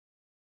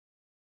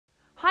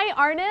Hi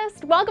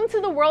artists, welcome to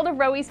the world of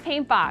Roey's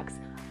Paintbox.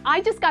 I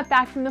just got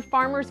back from the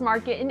farmer's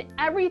market and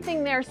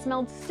everything there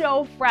smelled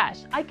so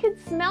fresh. I could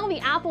smell the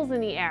apples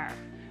in the air.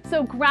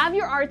 So grab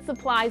your art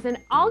supplies and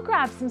I'll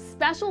grab some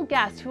special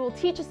guests who will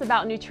teach us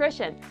about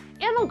nutrition.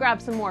 And I'll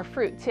grab some more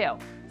fruit too.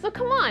 So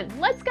come on,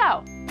 let's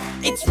go.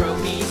 It's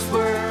Roey's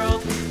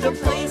world, the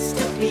place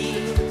to be,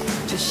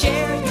 to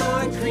share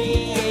your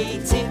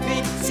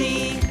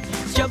creativity.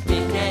 Jump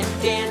in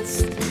and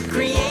dance,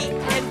 create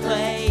and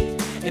play,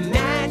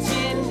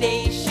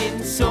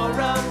 imagination soar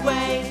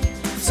away.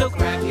 So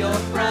grab your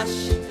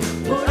brush,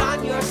 put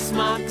on your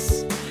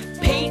smocks,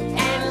 paint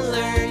and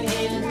learn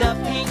in the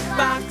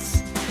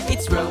Paintbox.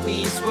 It's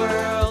Roey's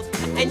world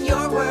and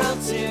your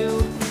world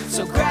too.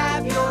 So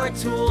grab your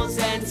tools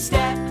and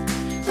step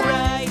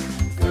right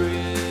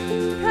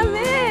through. Come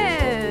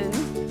in.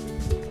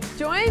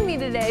 Join me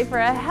today for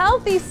a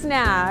healthy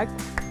snack.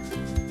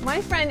 My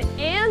friend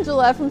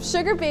Angela from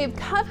Sugar Babe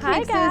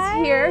Cupcakes is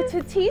here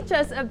to teach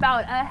us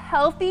about a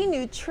healthy,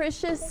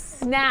 nutritious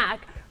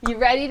snack. You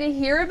ready to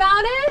hear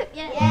about it?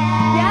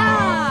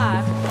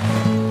 Yeah.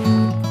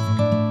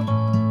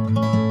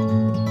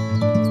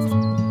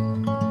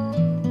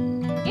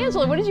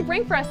 Angela, what did you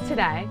bring for us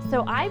today?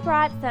 So I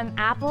brought some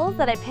apples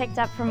that I picked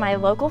up from my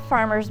local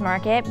farmer's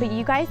market, but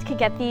you guys could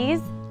get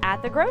these at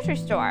the grocery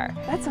store.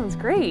 That sounds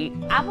great.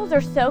 Apples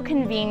are so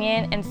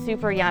convenient and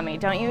super yummy,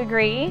 don't you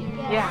agree?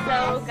 Yeah.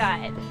 So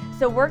good.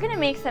 So we're gonna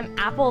make some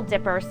apple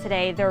dippers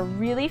today. They're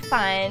really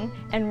fun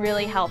and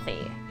really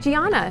healthy.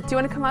 Gianna, do you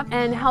want to come up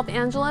and help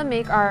Angela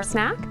make our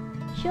snack?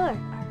 Sure. All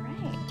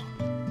right.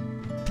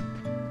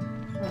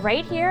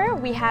 Right here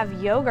we have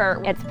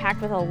yogurt. It's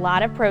packed with a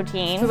lot of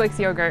protein. Who likes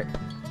yogurt?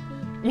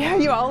 Yeah,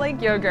 you all like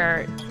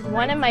yogurt.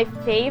 One of my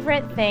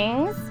favorite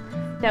things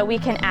that we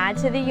can add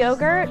to the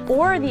yogurt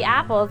or the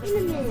apples,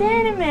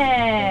 cinnamon.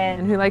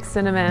 And who likes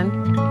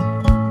cinnamon?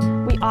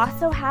 We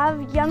also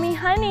have yummy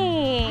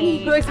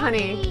honey. Who likes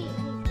honey?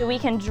 So we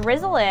can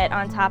drizzle it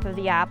on top of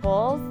the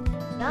apples.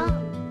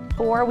 Yum.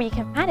 Or we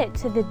can add it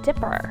to the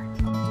dipper.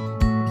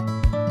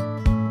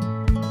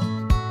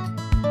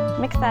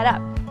 Mix that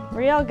up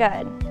real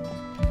good.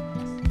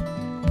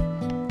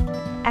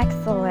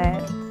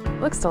 Excellent.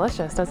 Looks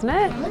delicious, doesn't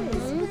it?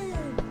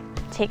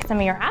 Take some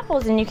of your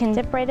apples and you can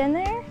dip right in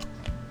there.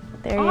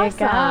 There Awesome. you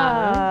go.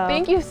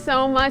 Thank you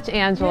so much,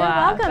 Angela. You're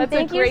welcome. That's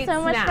Thank a you great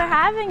so much snack. for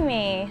having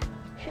me.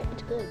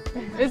 It's good.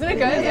 Isn't it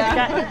good?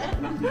 Yeah.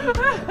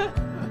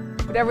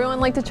 Would everyone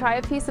like to try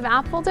a piece of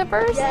apple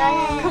dippers?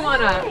 Yeah. Come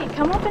on up. Hey,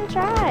 come up and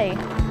try.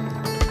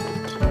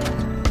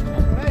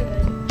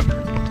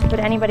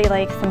 Would anybody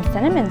like some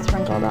cinnamon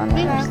sprinkled on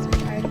theirs?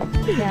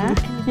 Yeah?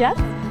 Yes?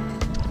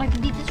 I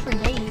could eat this for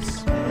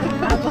days.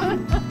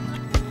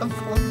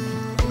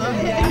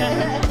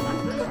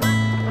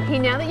 Okay,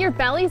 now that your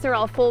bellies are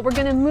all full, we're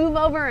gonna move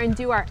over and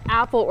do our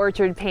apple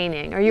orchard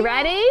painting. Are you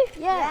ready?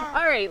 Yeah.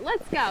 All right,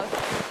 let's go.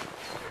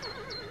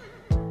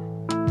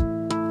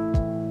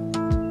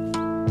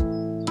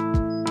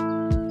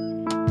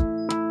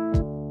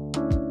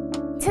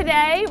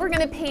 Today, we're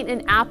gonna paint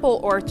an apple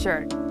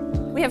orchard.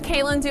 We have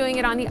Kaylin doing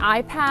it on the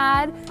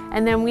iPad,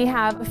 and then we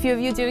have a few of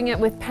you doing it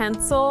with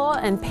pencil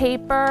and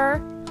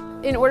paper.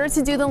 In order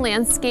to do the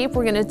landscape,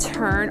 we're gonna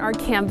turn our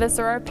canvas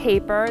or our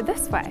paper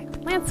this way,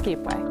 landscape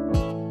way.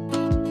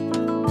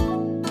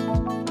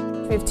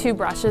 We have two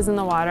brushes in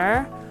the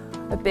water,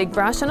 a big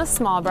brush and a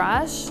small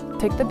brush.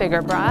 Take the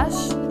bigger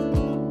brush.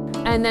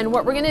 And then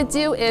what we're gonna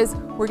do is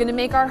we're gonna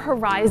make our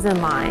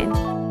horizon line.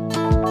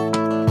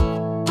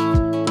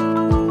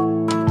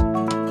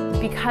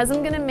 Because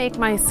I'm gonna make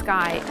my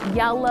sky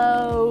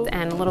yellow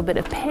and a little bit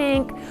of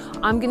pink,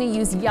 I'm gonna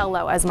use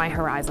yellow as my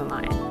horizon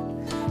line.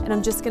 And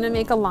I'm just gonna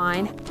make a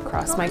line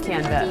across my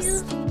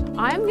canvas.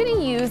 I'm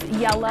gonna use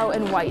yellow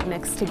and white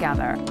mixed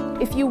together.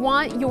 If you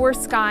want your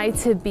sky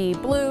to be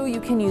blue, you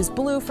can use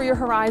blue for your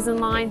horizon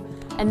line.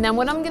 And then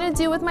what I'm gonna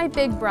do with my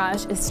big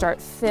brush is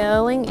start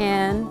filling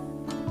in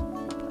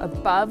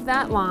above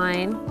that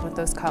line with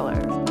those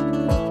colors.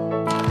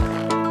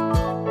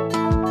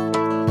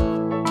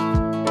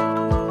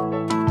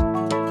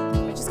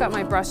 Got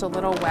my brush a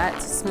little wet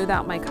to smooth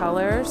out my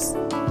colors.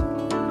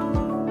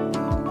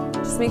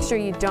 Just make sure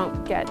you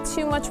don't get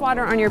too much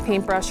water on your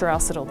paintbrush or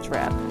else it'll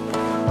drip.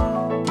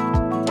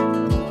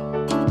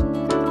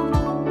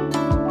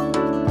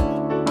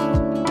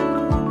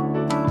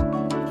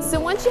 So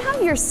once you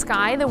have your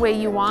sky the way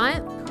you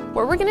want,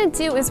 what we're gonna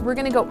do is we're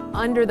gonna go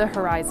under the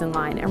horizon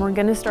line and we're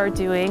gonna start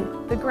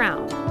doing the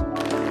ground.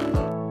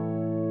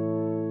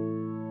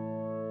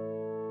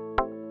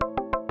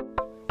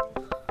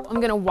 I'm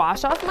gonna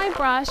wash off my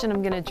brush and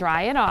I'm gonna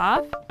dry it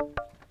off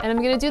and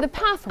I'm gonna do the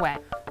pathway.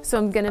 So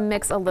I'm gonna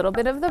mix a little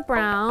bit of the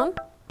brown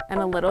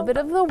and a little bit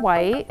of the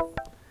white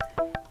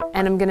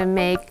and I'm gonna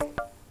make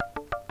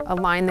a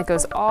line that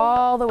goes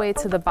all the way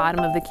to the bottom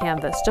of the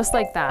canvas, just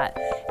like that.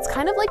 It's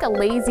kind of like a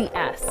lazy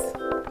S.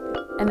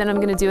 And then I'm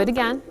gonna do it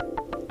again.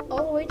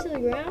 All the way to the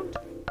ground?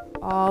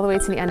 All the way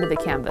to the end of the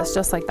canvas,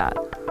 just like that.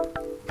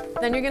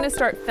 Then you're gonna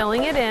start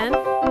filling it in.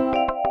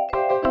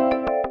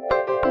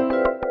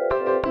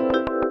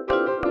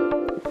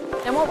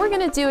 Then what we're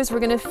gonna do is we're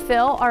gonna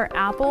fill our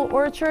apple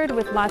orchard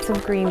with lots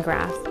of green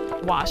grass.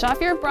 Wash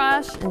off your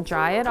brush and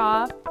dry it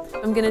off.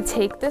 I'm gonna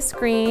take this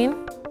green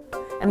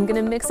and I'm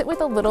gonna mix it with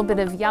a little bit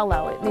of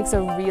yellow. It makes a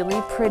really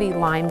pretty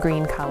lime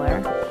green color.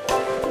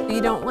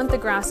 You don't want the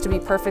grass to be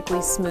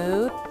perfectly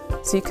smooth,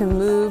 so you can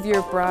move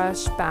your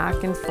brush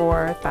back and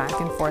forth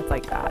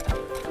like that.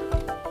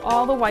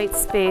 All the white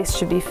space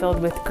should be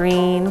filled with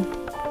green.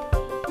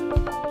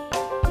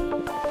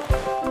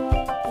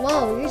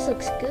 Whoa, yours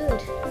looks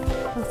good.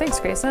 Oh, thanks,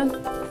 Grayson.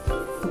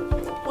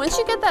 Once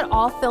you get that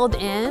all filled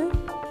in,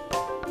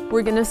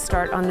 we're gonna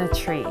start on the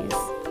trees.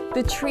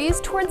 The trees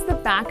towards the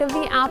back of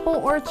the apple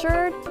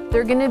orchard,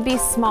 they're gonna be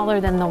smaller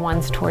than the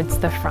ones towards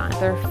the front.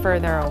 They're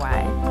further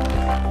away.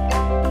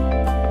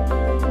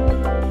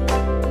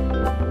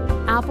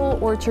 Apple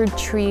orchard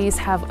trees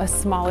have a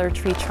smaller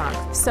tree trunk.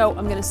 So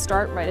I'm gonna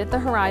start right at the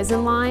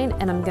horizon line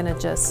and I'm gonna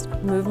just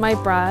move my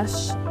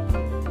brush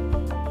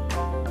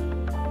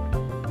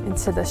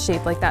into the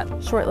shape like that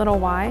short little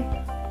Y,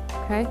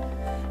 okay?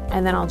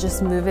 And then I'll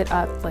just move it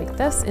up like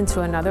this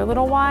into another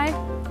little Y.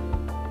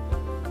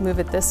 Move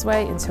it this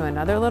way into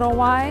another little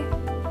Y.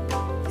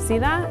 See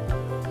that?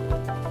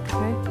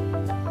 Okay.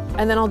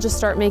 And then I'll just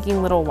start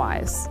making little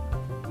Ys,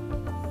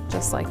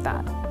 just like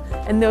that.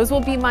 And those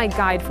will be my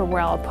guide for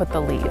where I'll put the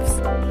leaves.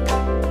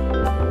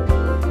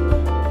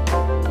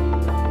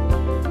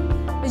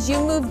 As you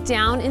move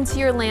down into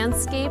your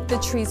landscape, the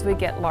trees would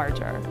get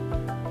larger.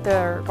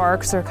 Their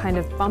barks are kind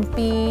of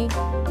bumpy. You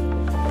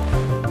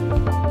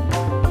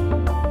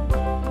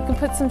can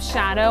put some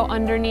shadow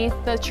underneath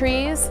the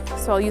trees.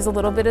 So I'll use a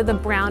little bit of the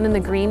brown and the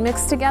green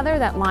mixed together,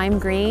 that lime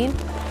green,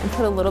 and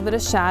put a little bit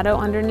of shadow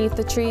underneath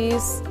the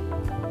trees.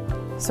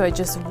 So I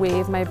just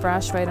wave my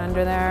brush right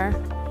under there.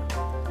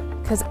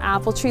 Because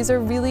apple trees are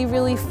really,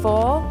 really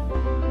full.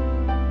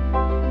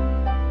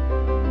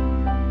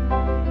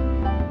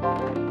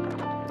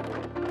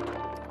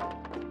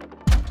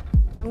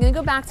 I'm gonna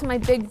go back to my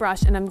big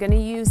brush and I'm gonna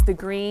use the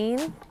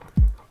green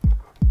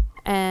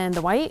and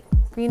the white,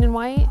 green and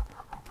white,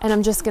 and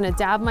I'm just gonna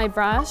dab my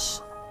brush,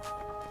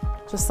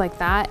 just like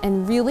that,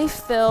 and really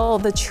fill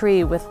the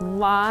tree with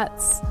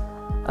lots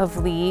of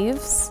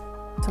leaves.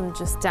 So I'm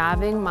just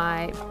dabbing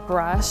my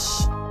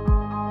brush.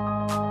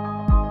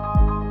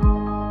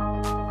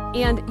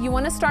 And you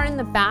want to start in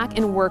the back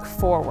and work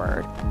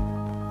forward.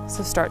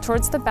 So start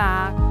towards the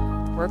back,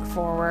 work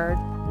forward,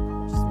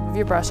 just move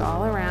your brush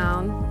all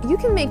around. You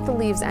can make the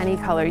leaves any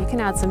color. You can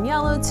add some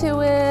yellow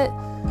to it.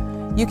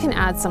 You can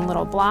add some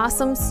little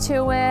blossoms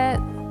to it.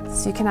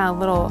 So you can add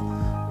little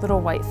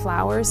white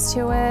flowers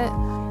to it.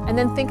 And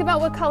then think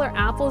about what color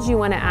apples you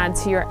want to add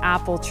to your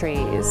apple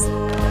trees.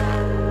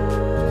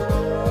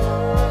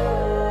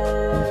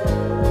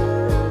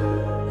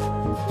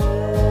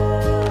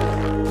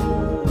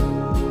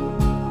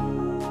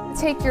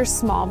 Take your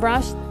small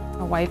brush,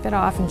 wipe it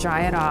off and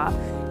dry it off,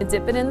 and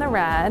dip it in the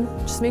red.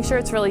 Just make sure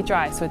it's really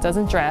dry so it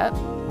doesn't drip.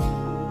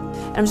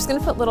 And I'm just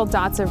gonna put little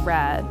dots of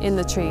red in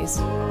the trees.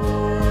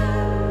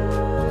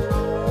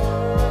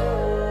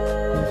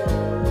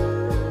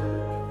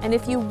 And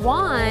if you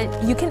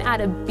want, you can add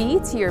a bee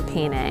to your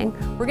painting.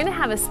 We're gonna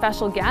have a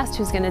special guest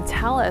who's gonna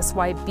tell us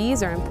why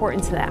bees are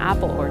important to the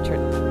apple orchard.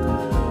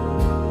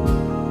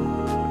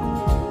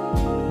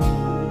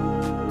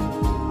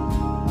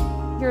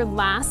 Your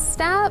last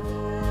step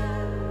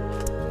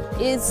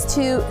is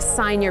to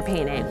sign your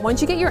painting.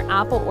 Once you get your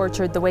apple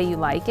orchard the way you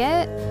like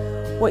it,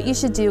 what you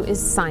should do is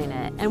sign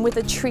it. And with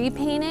a tree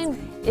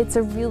painting, it's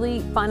a really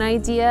fun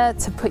idea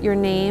to put your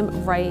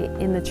name right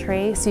in the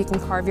tree so you can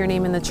carve your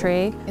name in the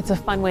tree. It's a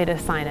fun way to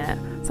sign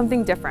it,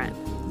 something different.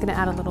 I'm gonna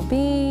add a little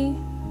bee,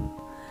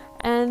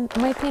 and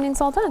my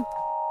painting's all done.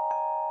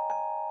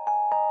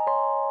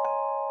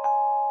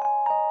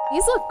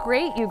 These look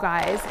great, you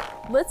guys.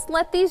 Let's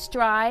let these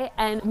dry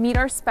and meet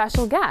our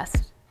special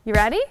guest. You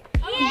ready?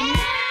 Yeah!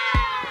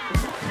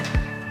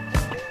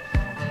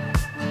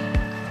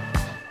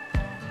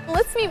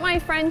 Let's meet my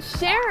friend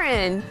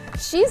Sharon.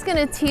 She's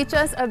gonna teach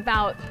us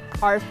about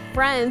our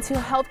friends who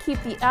help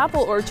keep the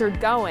apple orchard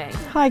going.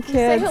 Hi, kids.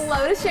 Say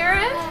hello to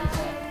Sharon.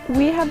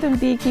 We have been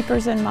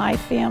beekeepers in my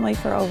family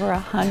for over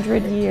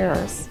 100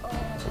 years.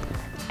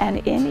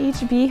 And in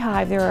each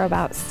beehive, there are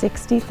about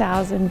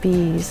 60,000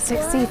 bees.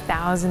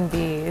 60,000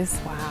 bees,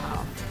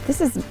 wow.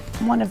 This is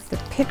one of the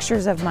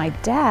pictures of my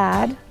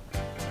dad.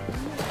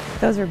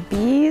 Those are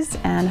bees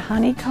and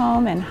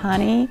honeycomb and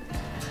honey.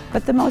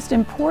 But the most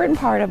important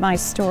part of my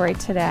story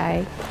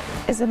today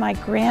is that my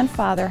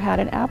grandfather had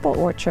an apple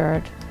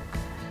orchard.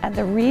 And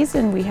the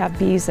reason we have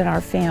bees in our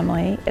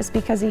family is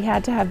because he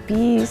had to have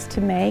bees to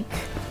make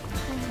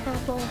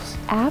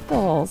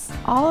apples.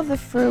 All of the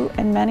fruit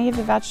and many of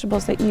the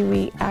vegetables that you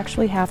eat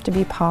actually have to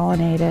be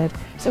pollinated.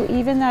 So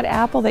even that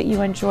apple that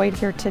you enjoyed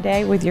here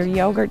today with your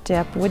yogurt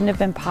dip wouldn't have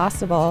been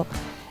possible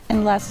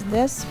unless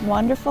this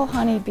wonderful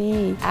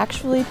honeybee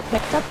actually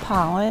picked up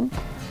pollen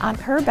on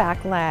her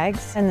back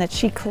legs and that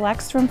she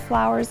collects from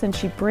flowers and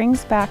she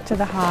brings back to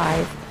the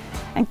hive.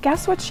 And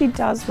guess what she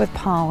does with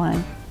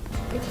pollen?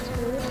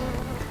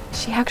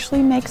 She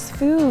actually makes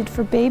food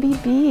for baby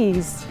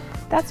bees.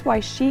 That's why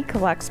she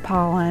collects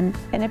pollen,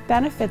 and it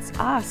benefits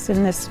us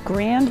in this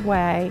grand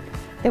way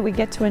that we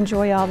get to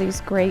enjoy all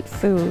these great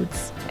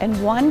foods.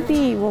 And one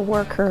bee will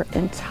work her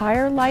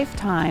entire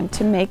lifetime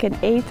to make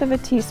 1/8 of a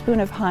teaspoon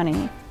of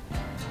honey.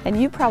 And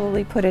you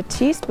probably put a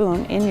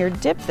teaspoon in your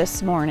dip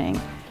this morning.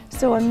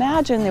 So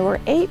imagine there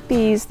were 8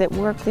 bees that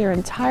worked their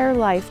entire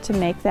life to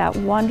make that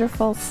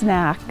wonderful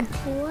snack.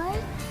 What?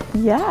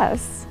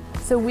 Yes.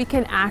 So we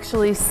can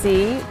actually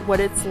see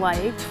what it's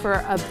like for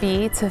a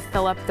bee to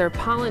fill up their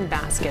pollen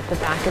basket, the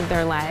back of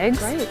their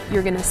legs. Right.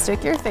 You're gonna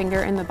stick your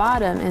finger in the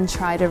bottom and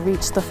try to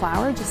reach the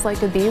flower just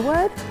like a bee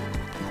would.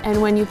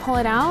 And when you pull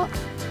it out,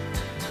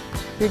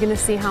 you're gonna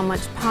see how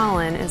much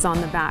pollen is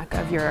on the back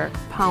of your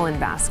pollen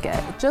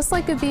basket, just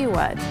like a bee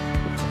would.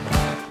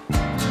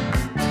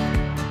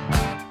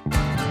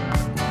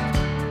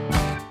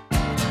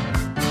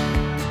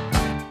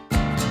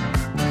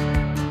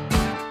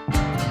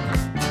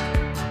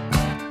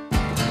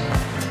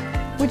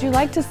 Would you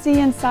like to see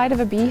inside of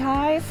a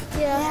beehive?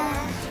 Yeah.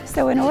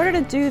 So in order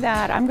to do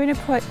that, I'm going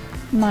to put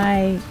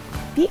my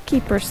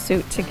beekeeper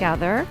suit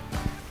together.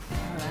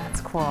 Oh,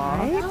 that's cool.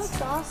 That's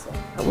awesome.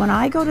 When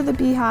I go to the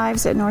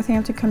beehives at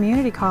Northampton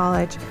Community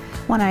College,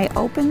 when I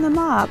open them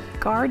up,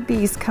 guard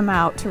bees come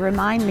out to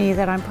remind me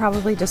that I'm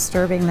probably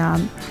disturbing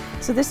them.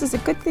 So this is a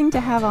good thing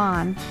to have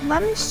on.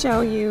 Let me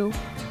show you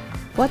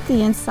what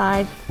the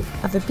inside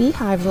of a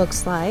beehive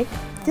looks like.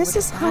 This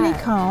is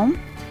honeycomb.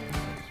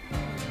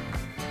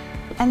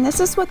 And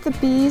this is what the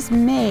bees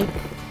make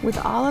with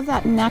all of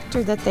that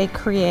nectar that they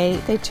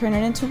create. They turn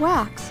it into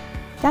wax.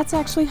 That's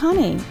actually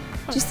honey.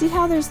 Do you see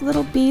how there's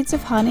little beads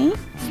of honey?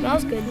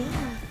 Smells good.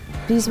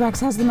 Beeswax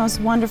has the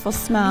most wonderful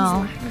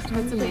smell.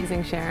 That's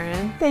amazing,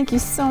 Sharon. Thank you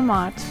so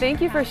much.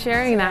 Thank you for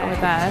sharing that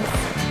with us.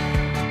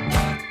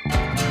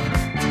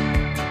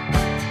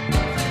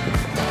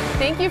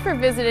 Thank you for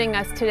visiting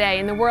us today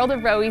in the world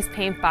of Roey's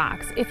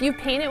Paintbox. If you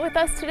painted with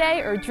us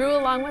today or drew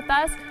along with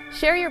us,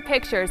 share your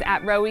pictures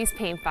at Roey's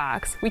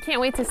Paintbox. We can't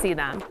wait to see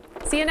them.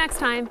 See you next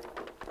time.